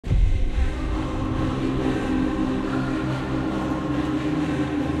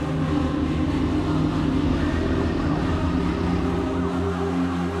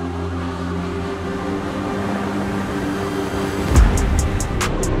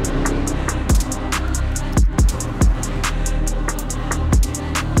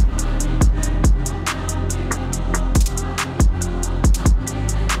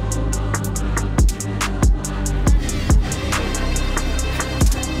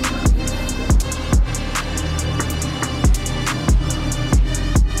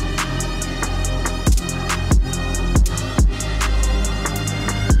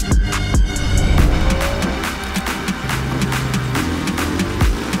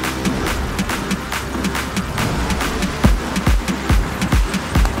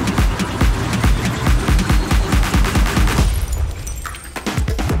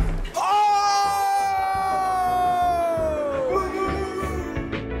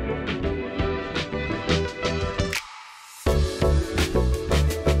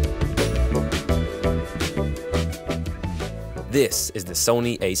This is the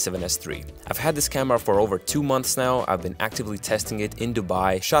Sony A7S III. I've had this camera for over 2 months now. I've been actively testing it in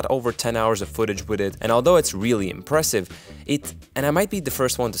Dubai, shot over 10 hours of footage with it, and although it's really impressive, and I might be the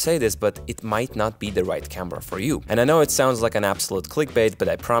first one to say this, but it might not be the right camera for you. And I know it sounds like an absolute clickbait, but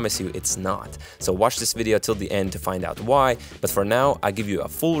I promise you it's not. So watch this video till the end to find out why, but for now I give you a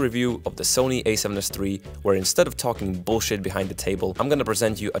full review of the Sony A7S III, where instead of talking bullshit behind the table, I'm gonna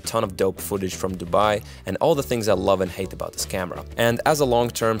present you a ton of dope footage from Dubai and all the things I love and hate about this camera. And as a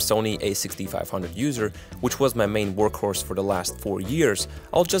long-term Sony A6500 user, which was my main workhorse for the last 4 years,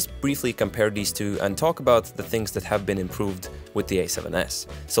 I'll just briefly compare these two and talk about the things that have been improved with the A7S.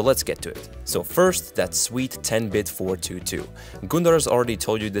 So let's get to it. So first, that sweet 10-bit 422. Gundar's already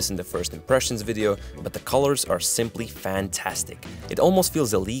told you this in the first impressions video, but the colors are simply fantastic. It almost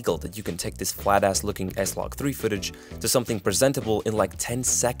feels illegal that you can take this flat-ass looking S-Log3 footage to something presentable in like 10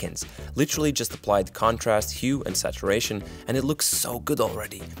 seconds. Literally just applied contrast, hue, and saturation, and it looks so good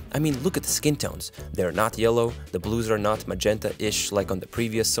already. I mean, look at the skin tones. They're not yellow, the blues are not magenta-ish like on the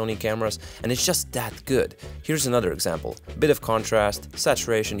previous Sony cameras, and it's just that good. Here's another example. Bit of contrast,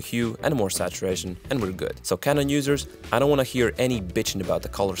 saturation, hue, and more saturation, and we're good. So Canon users, I don't want to hear any bitching about the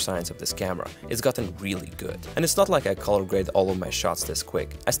color science of this camera. It's gotten really good. And it's not like I color grade all of my shots this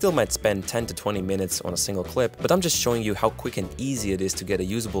quick. I still might spend 10 to 20 minutes on a single clip, but I'm just showing you how quick and easy it is to get a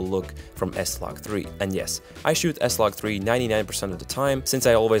usable look from S-Log3. And yes, I shoot S-Log3 99% of the time, since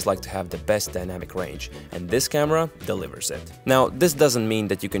I always like to have the best dynamic range, and this camera delivers it. Now, this doesn't mean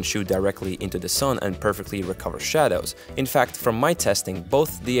that you can shoot directly into the sun and perfectly recover shadows. In fact, from my testing,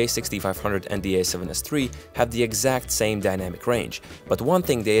 both the A6500 and the A7S III have the exact same dynamic range, but one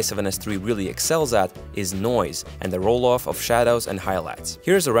thing the A7S III really excels at is noise and the roll-off of shadows and highlights.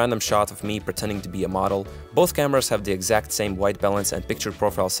 Here's a random shot of me pretending to be a model. Both cameras have the exact same white balance and picture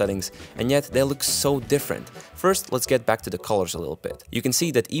profile settings, and yet they look so different. First, let's get back to the colors a little bit. You can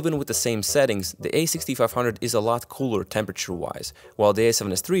see that even with the same settings, the A6500 is a lot cooler temperature-wise, while the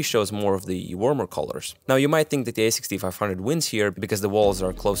A7S III shows more of the warmer colors. Now, you might think that the A6500 wins here because the walls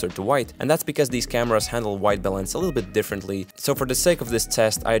are closer to white, and that's because these cameras handle white balance a little bit differently. So for the sake of this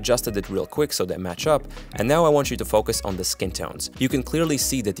test, I adjusted it real quick so they match up, and now I want you to focus on the skin tones. You can clearly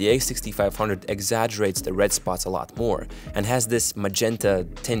see that the A6500 exaggerates the red spots a lot more, and has this magenta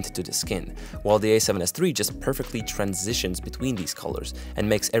tint to the skin, while the A7S III just perfectly transitions between these colors and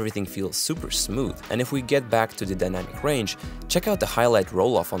makes everything feel super smooth. And if we get back to the dynamic range, check out the highlight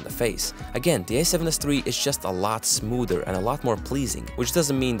roll-off on the face. Again, the A7S III is just a lot smoother and a lot more pleasing, which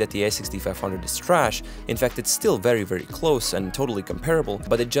doesn't mean that the A6500 is trash. In fact, it's still very close and totally comparable,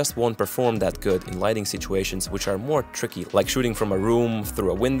 but it just won't perform that good in lighting situations which are more tricky, like shooting from a room,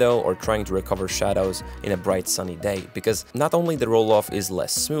 through a window, or trying to recover shadows in a bright sunny day, because not only the roll-off is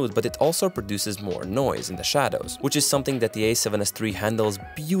less smooth, but it also produces more noise in the shadows, which is something that the A7S III handles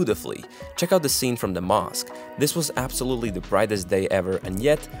beautifully. Check out the scene from the mosque. This was absolutely the brightest day ever, and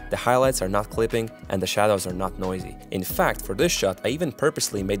yet the highlights are not clipping and the shadows are not noisy. In fact, for this shot, I even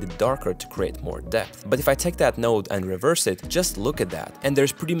purposely made it darker to create more depth. But if I take that node and reverse it, just look at that, and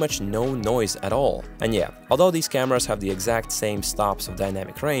there's pretty much no noise at all. And yeah, although these cameras have the exact same stops of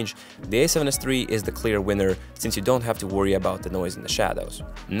dynamic range, the A7S III is the clear winner, since you don't have to worry about the noise in the shadows.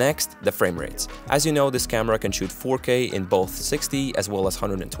 Next, the frame rates. As you know, this camera can shoot 4K in both 60 as well as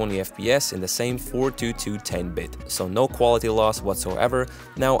 120 FPS in the same 422 10-bit, so no quality loss whatsoever.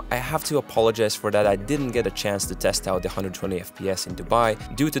 Now, I have to apologize for that. I didn't get a chance to test out the 120 FPS in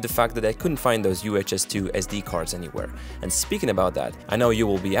Dubai due to the fact that I couldn't find those UHS-2 SD cards anywhere. And speaking about that, I know you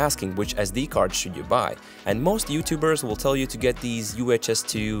will be asking which SD cards should you buy, and most YouTubers will tell you to get these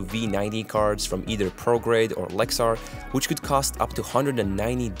UHS-2 V90 cards from either ProGrade or Lexar, which could cost up to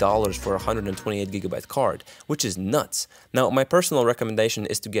 $190 for a 128GB card, which is nuts. Now, my personal recommendation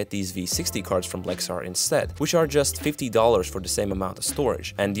is to get these V60 cards from Lexar instead, which are just $50 for the same amount of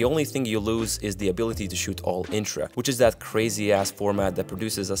storage, and the only thing you lose is the ability to shoot all intra, which is that crazy ass format that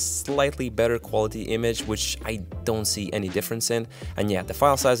produces a slightly better quality image, which I don't see any difference in. And yeah, the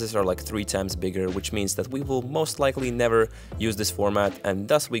file sizes are like 3 times bigger, which means that we will most likely never use this format, and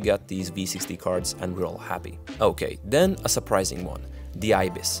thus we got these V60 cards and we're all happy. Okay, then a surprising one. The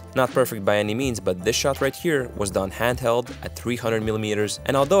IBIS. Not perfect by any means, but this shot right here was done handheld at 300mm,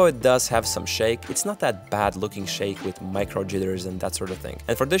 and although it does have some shake, it's not that bad looking shake with micro jitters and that sort of thing.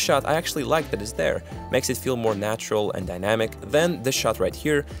 And for this shot, I actually like that it's there, makes it feel more natural and dynamic. Then this shot right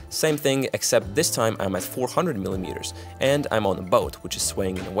here, same thing, except this time I'm at 400mm, and I'm on a boat, which is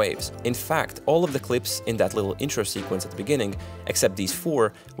swaying in the waves. In fact, all of the clips in that little intro sequence at the beginning, except these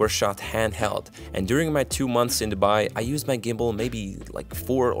 4, were shot handheld, and during my 2 months in Dubai, I used my gimbal maybe like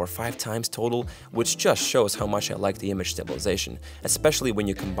 4 or 5 times total, which just shows how much I like the image stabilization, especially when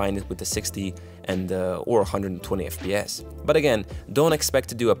you combine it with the 60 and or 120 FPS. But again, don't expect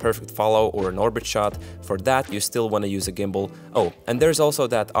to do a perfect follow or an orbit shot. For that, you still want to use a gimbal. Oh, and there's also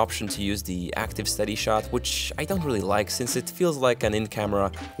that option to use the active steady shot, which I don't really like since it feels like an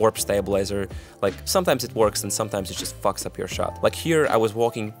in-camera warp stabilizer. Like, sometimes it works and sometimes it just fucks up your shot. Like here, I was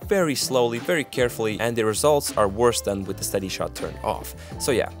walking very slowly, very carefully, and the results are worse than with the steady shot turned off.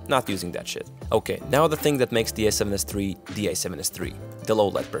 So yeah, not using that shit. Okay, now the thing that makes the A7S III, the low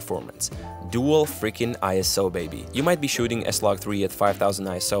light performance. Dual freaking ISO, baby. You might be shooting S-Log3 at 5000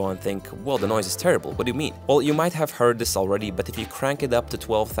 ISO and think, well, the noise is terrible, what do you mean? Well, you might have heard this already, but if you crank it up to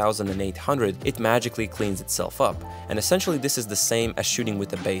 12,800, it magically cleans itself up. And essentially this is the same as shooting with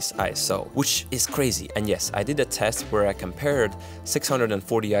the base ISO, which is crazy. And yes, I did a test where I compared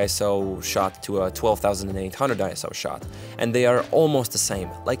 640 ISO shot to a 12,800 ISO shot, and they are almost the same.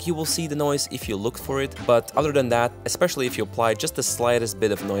 Like, you will see the noise if you look for it, but other than that, especially if you apply just the slightest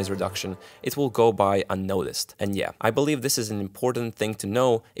bit of noise reduction, it will go by unnoticed. And yeah, I believe this is an important thing to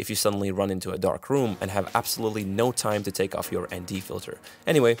know if you suddenly run into a dark room and have absolutely no time to take off your ND filter.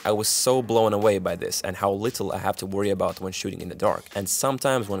 Anyway, I was so blown away by this and how little I have to worry about when shooting in the dark. And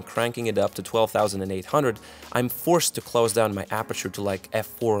sometimes when cranking it up to 12,800, I'm forced to close down my aperture to like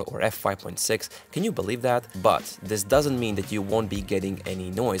f4 or f5.6. Can you believe that? But this doesn't mean that you won't be getting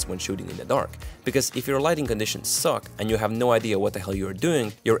any noise when shooting in the dark. Because if your lighting conditions suck and you have no idea what the hell you're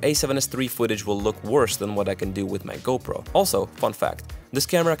doing, your A7S III footage will look worse than what I can do with my GoPro. Also, fun fact, this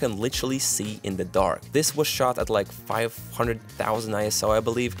camera can literally see in the dark. This was shot at like 500,000 ISO, I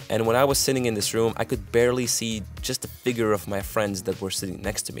believe, and when I was sitting in this room, I could barely see just the figure of my friends that were sitting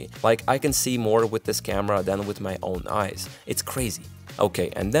next to me. Like, I can see more with this camera than with my own eyes. It's crazy.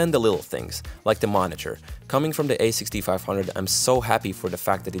 Okay, and then the little things, like the monitor. Coming from the A6500, I'm so happy for the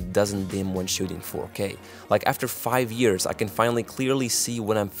fact that it doesn't dim when shooting 4K. Like, after 5 years, I can finally clearly see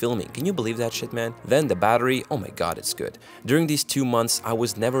when I'm filming. Can you believe that shit, man? Then the battery, oh my god, it's good. During these 2 months, I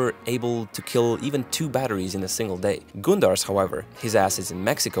was never able to kill even 2 batteries in a single day. Gundar's, however, his ass is in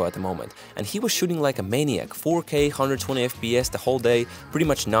Mexico at the moment, and he was shooting like a maniac, 4K, 120 FPS the whole day, pretty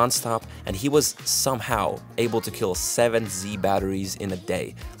much non-stop, and he was somehow able to kill 7 Z batteries in a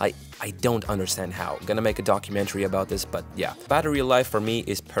day. I don't understand how. I'm gonna make a documentary about this, but yeah. Battery life for me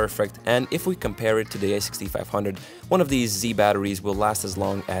is perfect, and if we compare it to the A6500, one of these Z batteries will last as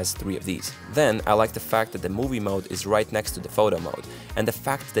long as 3 of these. Then I like the fact that the movie mode is right next to the photo mode, and the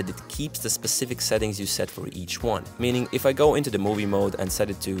fact that it keeps the specific settings you set for each one. Meaning, if I go into the movie mode and set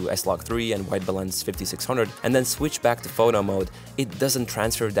it to S-Log3 and white balance 5600, and then switch back to photo mode, it doesn't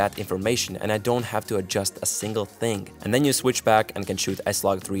transfer that information, and I don't have to adjust a single thing. And then you switch back and can shoot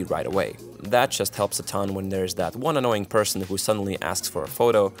S-Log3 right away. That just helps a ton when there's that one annoying person who suddenly asks for a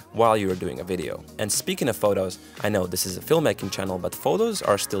photo while you're doing a video. And speaking of photos, I know this is a filmmaking channel, but photos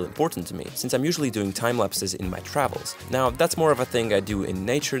are still important to me, since I'm usually doing time-lapses in my travels. Now, that's more of a thing I do in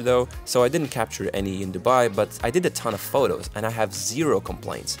nature though, so I didn't capture any in Dubai, but I did a ton of photos and I have 0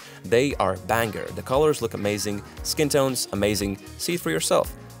 complaints. They are banger, the colors look amazing, skin tones amazing, see it for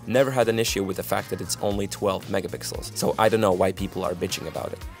yourself. Never had an issue with the fact that it's only 12 megapixels, so I don't know why people are bitching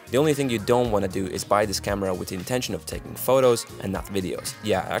about it. The only thing you don't want to do is buy this camera with the intention of taking photos and not videos.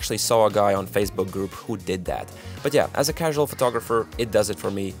 Yeah, I actually saw a guy on Facebook group who did that. But yeah, as a casual photographer, it does it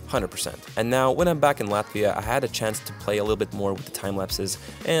for me 100%. And now, when I'm back in Latvia, I had a chance to play a little bit more with the time-lapses,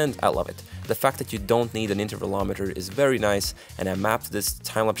 and I love it. The fact that you don't need an intervalometer is very nice, and I mapped this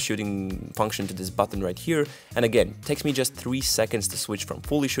time-lapse shooting function to this button right here, and again, it takes me just 3 seconds to switch from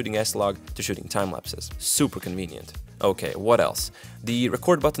fully shooting S-Log to shooting time-lapses. Super convenient. Okay, what else? The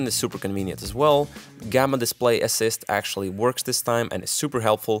record button is super convenient as well. Gamma display assist actually works this time and is super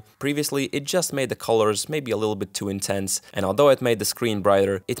helpful. Previously, it just made the colors maybe a little bit too intense, and although it made the screen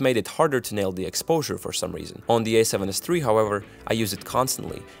brighter, it made it harder to nail the exposure for some reason. On the A7S III, however, I use it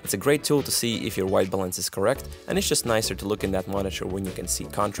constantly. It's a great tool to see if your white balance is correct, and it's just nicer to look in that monitor when you can see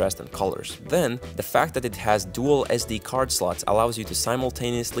contrast and colors. Then, the fact that it has dual SD card slots allows you to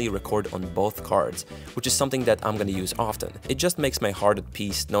simultaneously record on both cards, which is something that I'm gonna use often. It just makes my heart at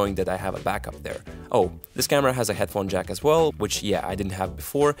peace knowing that I have a backup there. Oh, this camera has a headphone jack as well, which yeah, I didn't have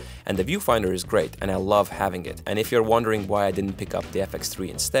before, and the viewfinder is great, and I love having it. And if you're wondering why I didn't pick up the FX3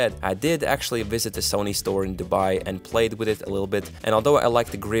 instead, I did actually visit the Sony store in Dubai and played with it a little bit, and although I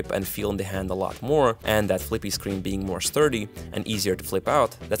like the grip and feel in the hand a lot more, and that flippy screen being more sturdy and easier to flip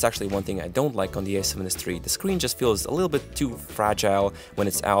out, that's actually one thing I don't like on the A7S III. The screen just feels a little bit too fragile when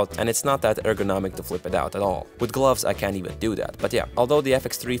it's out, and it's not that ergonomic to flip it out at all. With gloves, I can't even do that. But yeah, although the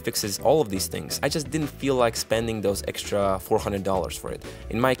FX3 fixes all of these things, I just just didn't feel like spending those extra $400 for it.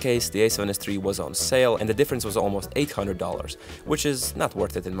 In my case, the A7S III was on sale and the difference was almost $800, which is not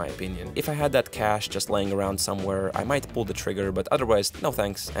worth it in my opinion. If I had that cash just laying around somewhere, I might pull the trigger, but otherwise, no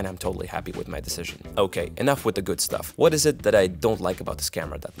thanks, and I'm totally happy with my decision. Okay, enough with the good stuff. What is it that I don't like about this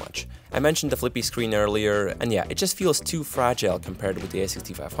camera that much? I mentioned the flippy screen earlier, and yeah, it just feels too fragile compared with the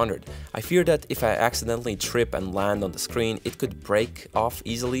A6500. I fear that if I accidentally trip and land on the screen, it could break off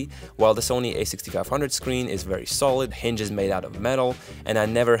easily, while the Sony A6500 screen is very solid, hinges made out of metal, and I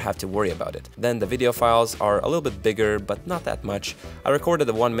never have to worry about it. Then the video files are a little bit bigger, but not that much. I recorded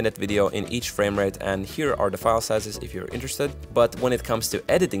a 1-minute video in each frame rate, and here are the file sizes if you're interested. But when it comes to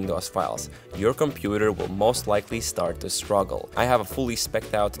editing those files, your computer will most likely start to struggle. I have a fully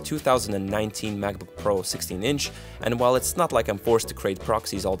spec'd out 2019 MacBook Pro 16-inch, and while it's not like I'm forced to create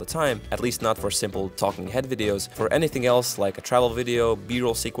proxies all the time, at least not for simple talking head videos, for anything else like a travel video,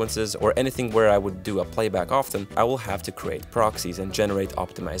 B-roll sequences, or anything where I would do a playback often, I will have to create proxies and generate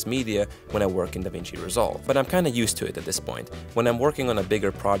optimized media when I work in DaVinci Resolve. But I'm kinda used to it at this point. When I'm working on a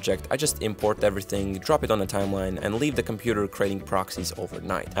bigger project, I just import everything, drop it on a timeline, and leave the computer creating proxies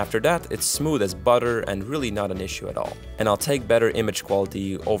overnight. After that, it's smooth as butter and really not an issue at all. And I'll take better image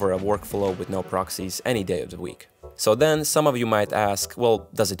quality over a workflow with no proxies any day of the week. So then, some of you might ask, well,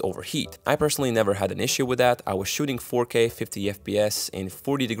 does it overheat? I personally never had an issue with that. I was shooting 4K 50 FPS in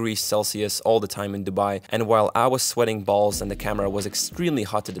 40 degrees Celsius all the time in Dubai, and while I was sweating balls and the camera was extremely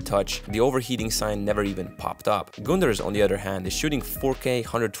hot to the touch, the overheating sign never even popped up. Gunders, on the other hand, is shooting 4K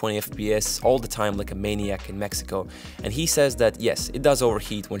 120 FPS all the time like a maniac in Mexico, and he says that yes, it does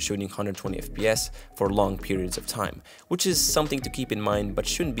overheat when shooting 120 FPS for long periods of time, which is something to keep in mind but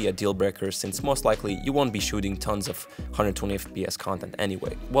shouldn't be a deal breaker since most likely you won't be shooting tons of 120 FPS content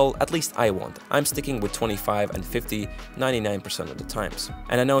anyway. Well, at least I won't. I'm sticking with 25 and 50 99% of the times.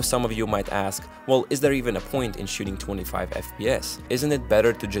 And I know some of you might ask, well, is there even a point in shooting 25 FPS? Isn't it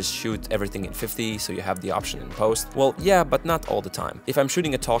better to just shoot everything in 50 so you have the option in post? Well, yeah, but not all the time. If I'm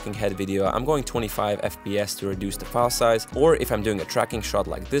shooting a talking head video, I'm going 25 FPS to reduce the file size, or if I'm doing a tracking shot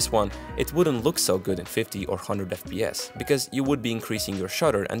like this one, it wouldn't look so good in 50 or 100 FPS, because you would be increasing your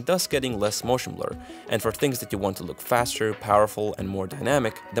shutter and thus getting less motion blur. And for things that you want to look faster, powerful, and more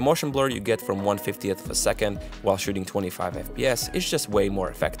dynamic, the motion blur you get from 1/50th of a second while shooting 25 FPS is just way more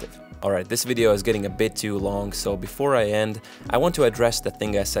effective. Alright, this video is getting a bit too long, so before I end, I want to address the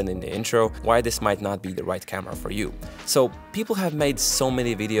thing I said in the intro, why this might not be the right camera for you. So, people have made so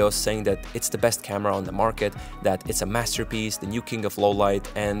many videos saying that it's the best camera on the market, that it's a masterpiece, the new king of low light,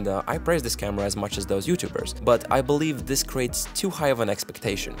 and I praise this camera as much as those YouTubers. But I believe this creates too high of an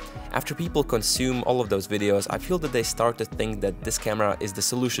expectation. After people consume all of those videos, I feel that they start to think that this camera is the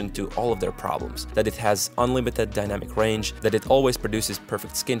solution to all of their problems, that it has unlimited dynamic range, that it always produces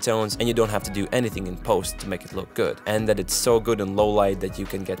perfect skin tones, and you don't have to do anything in post to make it look good, and that it's so good in low light that you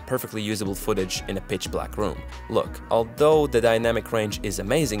can get perfectly usable footage in a pitch black room. Look, although the dynamic range is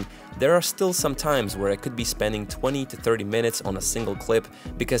amazing, there are still some times where I could be spending 20 to 30 minutes on a single clip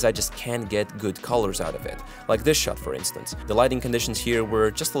because I just can't get good colors out of it. Like this shot, for instance. The lighting conditions here were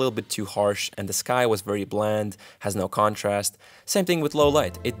just a little bit too harsh and the sky was very bland, has no contrast. Same thing with low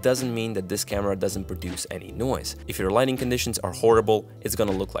light. It doesn't mean that this camera doesn't produce any noise. If your lighting conditions are horrible, it's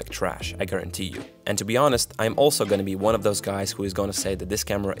gonna look like trash, I guarantee you. And to be honest, I'm also gonna be one of those guys who is gonna say that this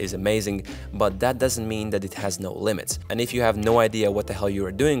camera is amazing, but that doesn't mean that it has no limits. And if you have no idea what the hell you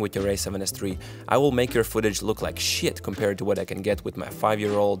are doing with your A7S III, I will make your footage look like shit compared to what I can get with my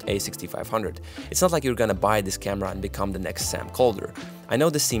 5-year-old A6500. It's not like you're gonna buy this camera and become the next Sam Calder. I know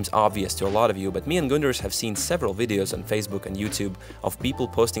this seems obvious to a lot of you, but me and Gunders have seen several videos on Facebook and YouTube of people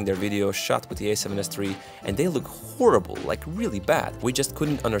posting their videos shot with the A7S III, and they look horrible, like really bad. We just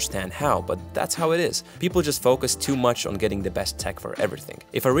couldn't understand how, but that's how it is. People just focus too much on getting the best tech for everything.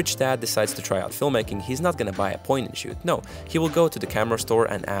 If a rich dad decides to try out filmmaking, he's not gonna buy a point and shoot. No, he will go to the camera store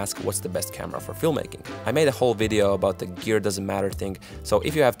and ask what's the best camera for filmmaking. I made a whole video about the gear doesn't matter thing, so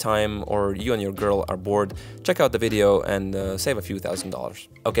if you have time or you and your girl are bored, check out the video and save a few $1,000s.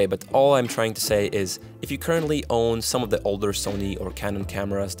 Okay, but all I'm trying to say is, if you currently own some of the older Sony or Canon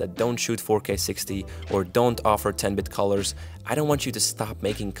cameras that don't shoot 4K 60 or don't offer 10-bit colors, I don't want you to stop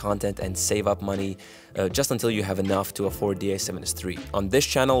making content and save up money just until you have enough to afford the A7S III. On this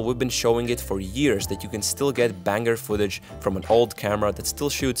channel, we've been showing it for years that you can still get banger footage from an old camera that still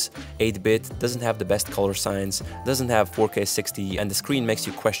shoots 8-bit, doesn't have the best color science, doesn't have 4K 60, and the screen makes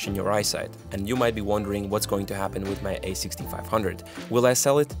you question your eyesight. And you might be wondering what's going to happen with my A6500. Will I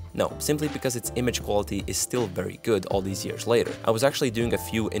sell it? No, simply because its image quality is still very good all these years later. I was actually doing a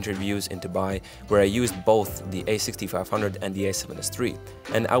few interviews in Dubai where I used both the A6500 and and the A7S III,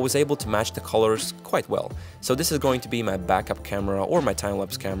 and I was able to match the colors quite well. So this is going to be my backup camera or my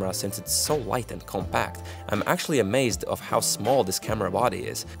time-lapse camera since it's so light and compact. I'm actually amazed of how small this camera body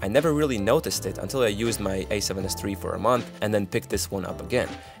is. I never really noticed it until I used my A7S III for a month and then picked this one up again.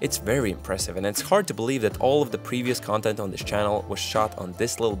 It's very impressive, and it's hard to believe that all of the previous content on this channel was shot on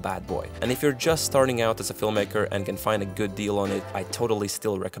this little bad boy. And if you're just starting out as a filmmaker and can find a good deal on it, I totally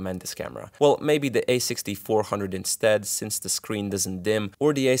still recommend this camera. Well, maybe the A6400 instead, since the screen doesn't dim,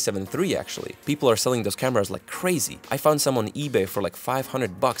 or the A7 III actually. People are selling those cameras like crazy. I found some on eBay for like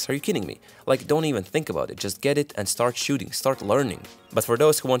 500 bucks. Are you kidding me? Like, don't even think about it. Just get it and start shooting, start learning. But for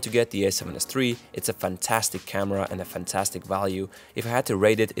those who want to get the A7S III, it's a fantastic camera and a fantastic value. If I had to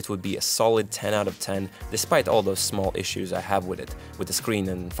rate it, it would be a solid 10 out of 10, despite all those small issues I have with it, with the screen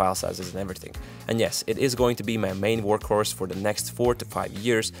and file sizes and everything. And yes, it is going to be my main workhorse for the next 4 to 5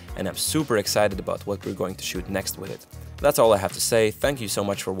 years, and I'm super excited about what we're going to shoot next with it. That's all I have to say. Thank you so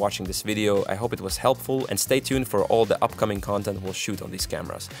much for watching this video. I hope it was helpful, and stay tuned for all the upcoming content we'll shoot on these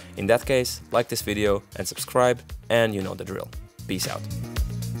cameras. In that case, like this video and subscribe, and you know the drill. Peace out.